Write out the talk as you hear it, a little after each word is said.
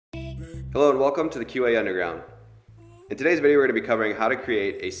Hello and welcome to the QA Underground. In today's video we're going to be covering how to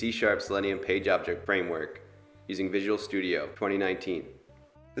create a C# Selenium page object framework using Visual Studio 2019.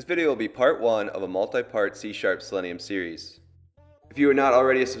 This video will be part 1 of a multi-part C# Selenium series. If you are not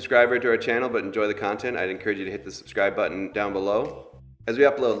already a subscriber to our channel but enjoy the content, I'd encourage you to hit the subscribe button down below, as we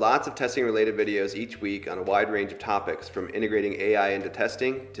upload lots of testing related videos each week on a wide range of topics, from integrating AI into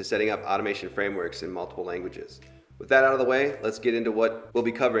testing to setting up automation frameworks in multiple languages. With that out of the way, let's get into what we'll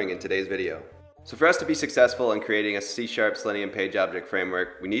be covering in today's video. So for us to be successful in creating a C# Selenium page object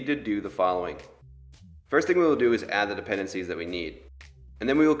framework, we need to do the following. First thing we will do is add the dependencies that we need. And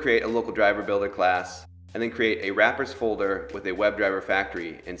then we will create a local driver builder class, and then create a wrappers folder with a WebDriver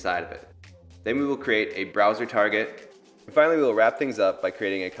factory inside of it. Then we will create a browser target. And finally, we will wrap things up by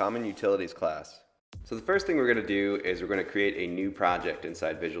creating a common utilities class. So the first thing we're going to do is we're going to create a new project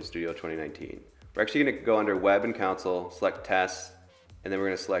inside Visual Studio 2019. We're actually going to go under Web and Console, select Tests, and then we're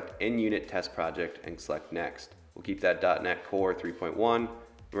going to select In-Unit Test Project and select Next. We'll keep that .NET Core 3.1. We're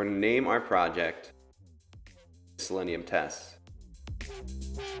going to name our project Selenium Tests.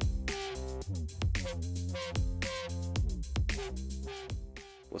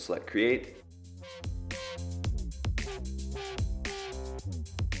 We'll select Create.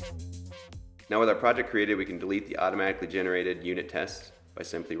 Now with our project created, we can delete the automatically generated unit tests by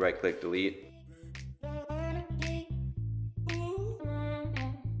simply right-click Delete.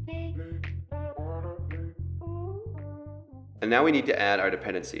 And now we need to add our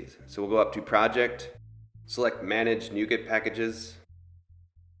dependencies. So we'll go up to Project, select Manage NuGet Packages,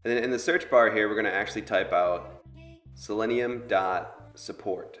 and then in the search bar here, we're going to actually type out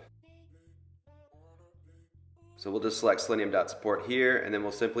selenium.support. So we'll just select selenium.support here, and then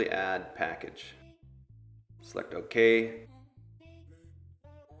we'll simply add package. Select OK.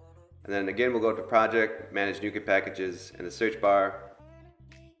 And then again, we'll go to Project, Manage NuGet Packages. In the search bar,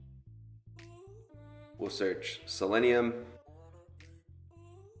 we'll search Selenium.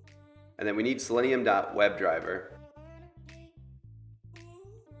 And then we need selenium.webdriver.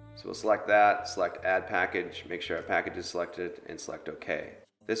 So we'll select that, select Add Package, make sure our package is selected, and select OK.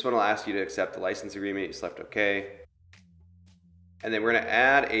 This one will ask you to accept the license agreement. You select OK. And then we're going to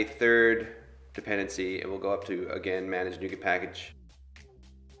add a third dependency, and we'll go up to, again, Manage NuGet Package.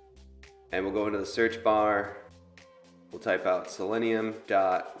 And we'll go into the search bar. We'll type out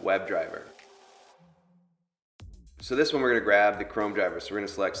selenium.webdriver. So this one we're going to grab the Chrome driver. So we're going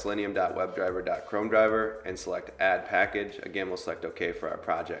to select selenium.webdriver.chromedriver and select Add Package. Again, we'll select OK for our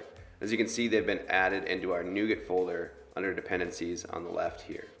project. As you can see, they've been added into our NuGet folder under dependencies on the left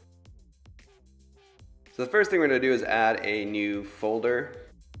here. So the first thing we're going to do is add a new folder.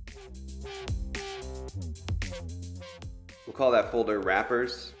 We'll call that folder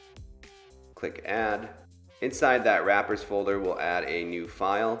Wrappers. Click Add. Inside that Wrappers folder, we'll add a new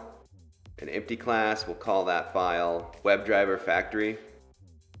file, an empty class. We'll call that file WebDriver Factory.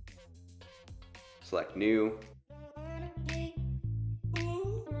 Select New.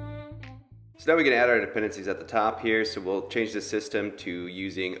 So now we can add our dependencies at the top here. So we'll change the system to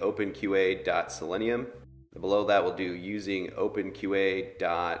using openqa.selenium. Below that, we'll do using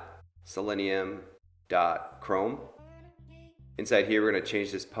openqa.selenium.chrome. Inside here, we're going to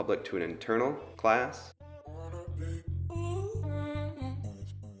change this public to an internal class.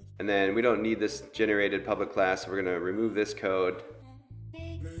 And then we don't need this generated public class, so we're going to remove this code.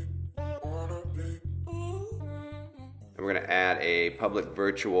 And we're going to add a public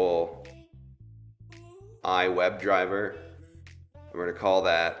virtual iWebDriver. And we're going to call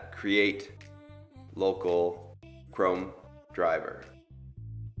that create local Chrome driver.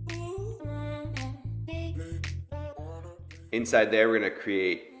 Inside there, we're going to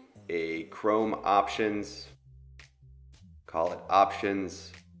create a Chrome options, call it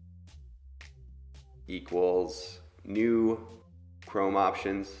options equals new Chrome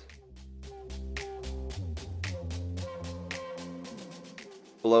options.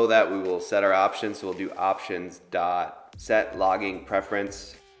 Below that, we will set our options. So we'll do options.set logging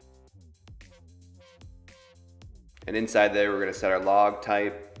preference. And inside there, we're going to set our log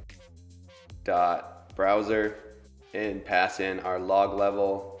type dot browser and pass in our log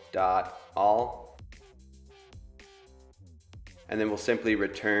level dot all. And then we'll simply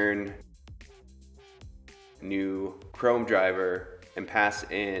return new Chrome driver and pass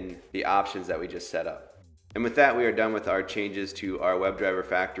in the options that we just set up. And with that, we are done with our changes to our WebDriver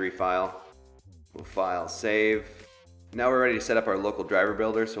factory file. We'll file save. Now we're ready to set up our local driver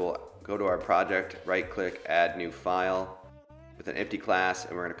builder. So we'll go to our project, right click, add new file with an empty class,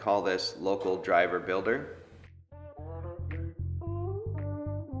 and we're going to call this local driver builder.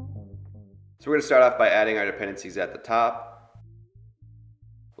 So we're going to start off by adding our dependencies at the top.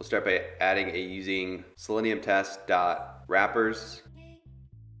 We'll start by adding a using Selenium Test.wrappers.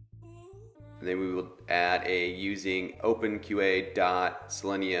 And then we will add a using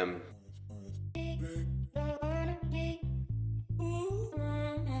OpenQA.Selenium. I'm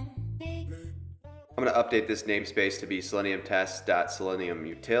going to update this namespace to be Selenium Test.Selenium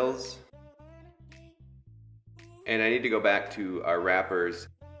Utils. And I need to go back to our wrappers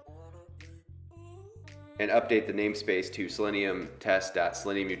and update the namespace to Selenium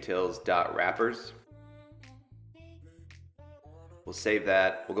Test.Selenium Utils.wrappers. We'll save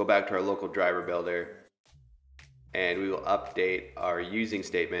that. We'll go back to our local driver builder and we will update our using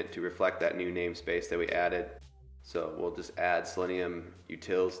statement to reflect that new namespace that we added. So we'll just add Selenium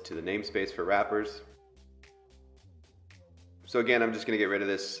Utils to the namespace for wrappers. So again, I'm just going to get rid of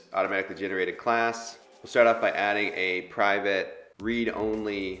this automatically generated class. We'll start off by adding a private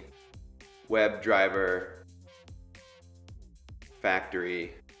read-only webdriver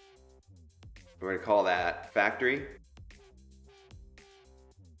factory. We're going to call that factory.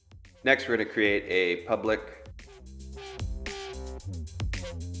 Next, we're going to create a public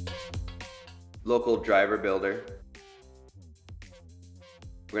local driver builder.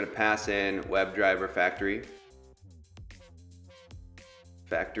 We're going to pass in webdriver factory.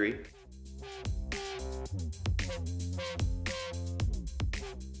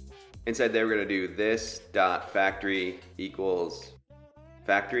 Inside there, we're going to do this dot factory equals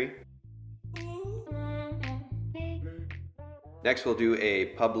factory. Next, we'll do a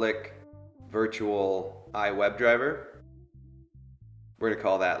public virtual iWebDriver. We're going to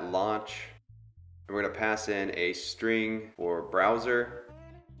call that launch. And we're going to pass in a string for browser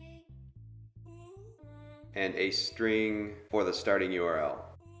and a string for the starting URL.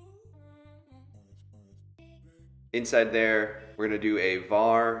 Inside there, we're going to do a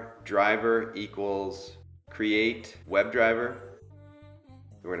var driver equals create WebDriver.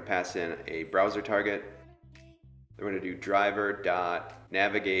 We're going to pass in a browser target. Then we're going to do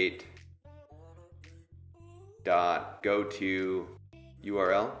driver.navigate .go to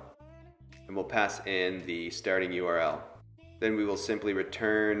URL, and we'll pass in the starting URL. Then we will simply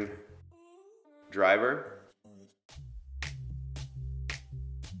return driver.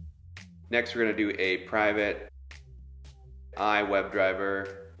 Next, we're going to do a private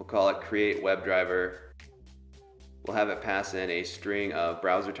iWebDriver. We'll call it create WebDriver. We'll have it pass in a string of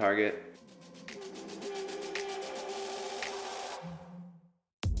browser target.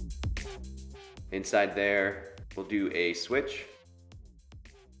 Inside there, we'll do a switch.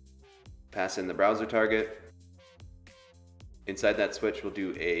 Pass in the browser target. Inside that switch, we'll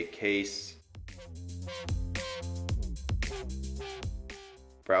do a case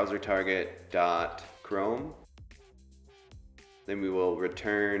browser target dot Chrome. Then we will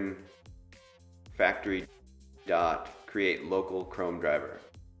return factory dot create local Chrome driver.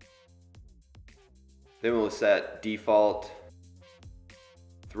 Then we'll set default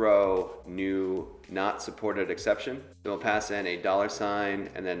throw new not supported exception. Then we'll pass in a $,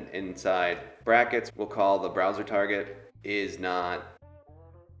 and then inside brackets we'll call the browser target is not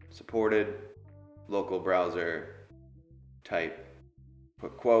supported local browser type.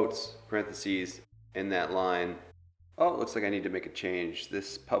 Put quotes, parentheses in that line. Oh, it looks like I need to make a change.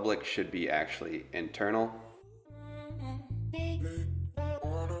 This public should be actually internal.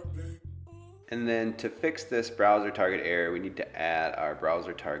 And then to fix this browser target error, we need to add our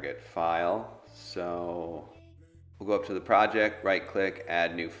browser target file. So we'll go up to the project, right click,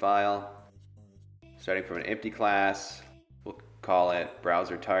 add new file. Starting from an empty class, we'll call it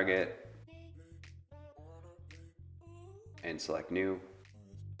browser target and select new.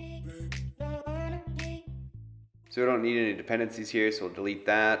 So we don't need any dependencies here, so we'll delete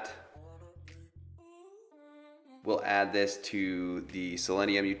that. We'll add this to the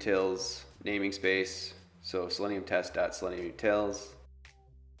Selenium Utils naming space, so Selenium Test.Selenium Utils.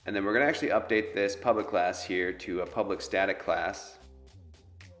 And then we're going to actually update this public class here to a public static class.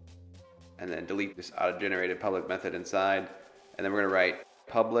 And then delete this auto-generated public method inside. And then we're going to write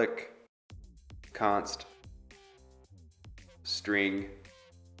public const string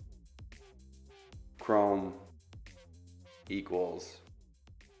Chrome equals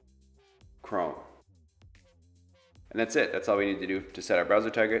Chrome. And that's it. That's all we need to do to set our browser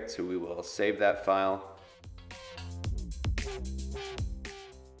target. So we will save that file.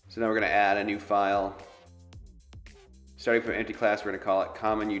 So now we're going to add a new file. Starting from an empty class, we're going to call it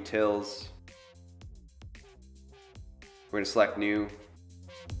common utils. We're going to select new.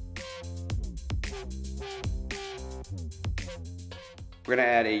 We're going to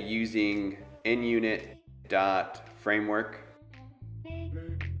add a using inunit.framework.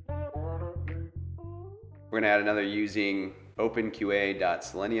 We're going to add another using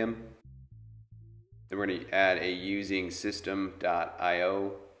openqa.selenium. Then we're going to add a using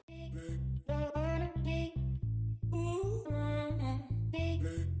system.io.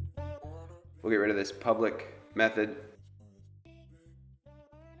 We'll get rid of this public method.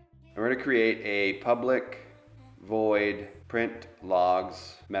 And we're going to create a public void print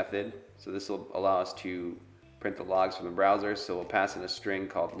logs method. So this will allow us to print the logs from the browser. So we'll pass in a string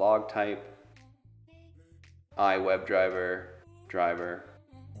called log type, I webdriver, driver.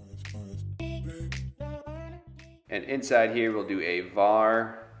 And inside here we'll do a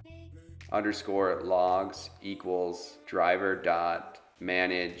var underscore logs equals driver dot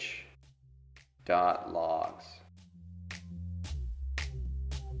manage dot logs.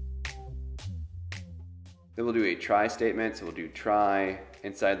 Then we'll do a try statement. So we'll do try.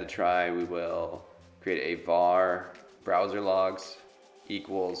 Inside the try we will create a var browser logs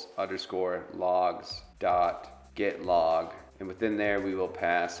equals underscore logs dot get log, and within there we will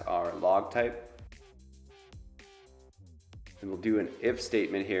pass our log type. And we'll do an if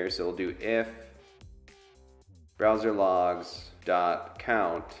statement here. So we'll do if browser logs dot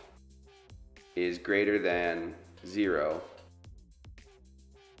count is greater than 0.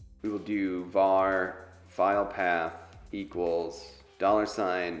 We will do var file path equals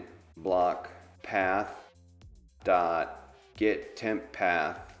 $ block path dot get temp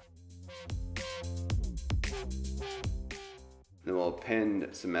path. Then we'll append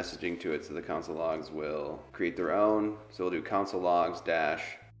some messaging to it so the console logs will create their own. So we'll do console logs dash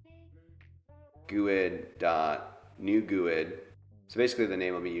GUID dot new GUID. So basically the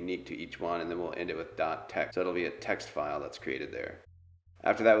name will be unique to each one, and then we'll end it with dot text. So it'll be a text file that's created there.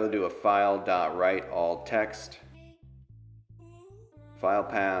 After that we'll do a file dot write all text, file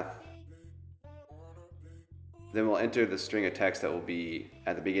path. Then we'll enter the string of text that will be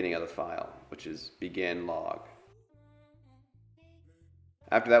at the beginning of the file, which is begin log.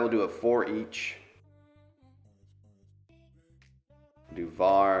 After that we'll do a for each. We'll do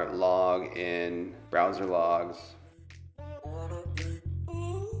var log in browser logs.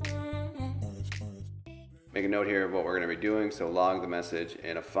 Make a note here of what we're going to be doing. So log the message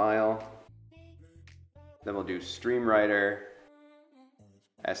in a file. Then we'll do stream writer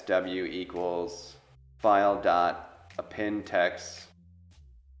sw equals file dot append text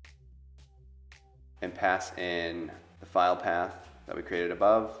and pass in the file path that we created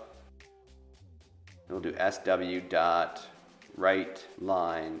above. Then we'll do sw dot write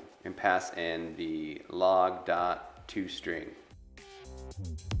line and pass in the log dot toString.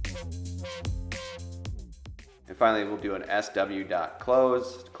 And finally we'll do an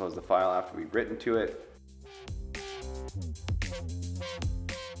sw.close to close the file after we've written to it.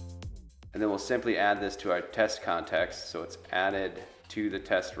 And then we'll simply add this to our test context, so it's added to the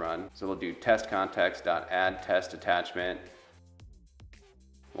test run. So we'll do test context.add test attachment.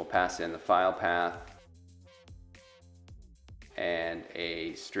 We'll pass in the file path and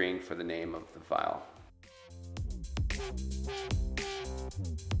a string for the name of the file.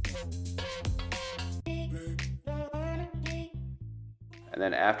 And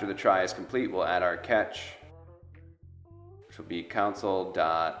then after the try is complete, we'll add our catch, which will be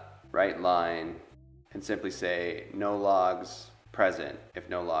console.writeLine, and simply say no logs present if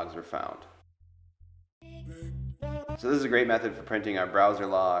no logs were found. So this is a great method for printing our browser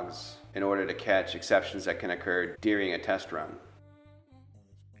logs in order to catch exceptions that can occur during a test run.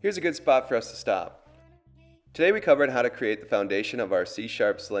 Here's a good spot for us to stop. Today we covered how to create the foundation of our C#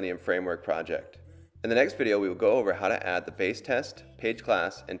 Selenium Framework project. In the next video, we will go over how to add the base test, page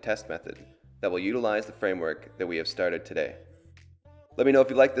class, and test method that will utilize the framework that we have started today. Let me know if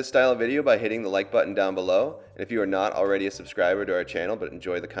you like this style of video by hitting the like button down below, and if you are not already a subscriber to our channel but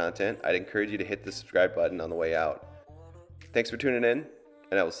enjoy the content, I'd encourage you to hit the subscribe button on the way out. Thanks for tuning in,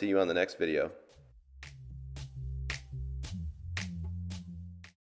 and I will see you on the next video.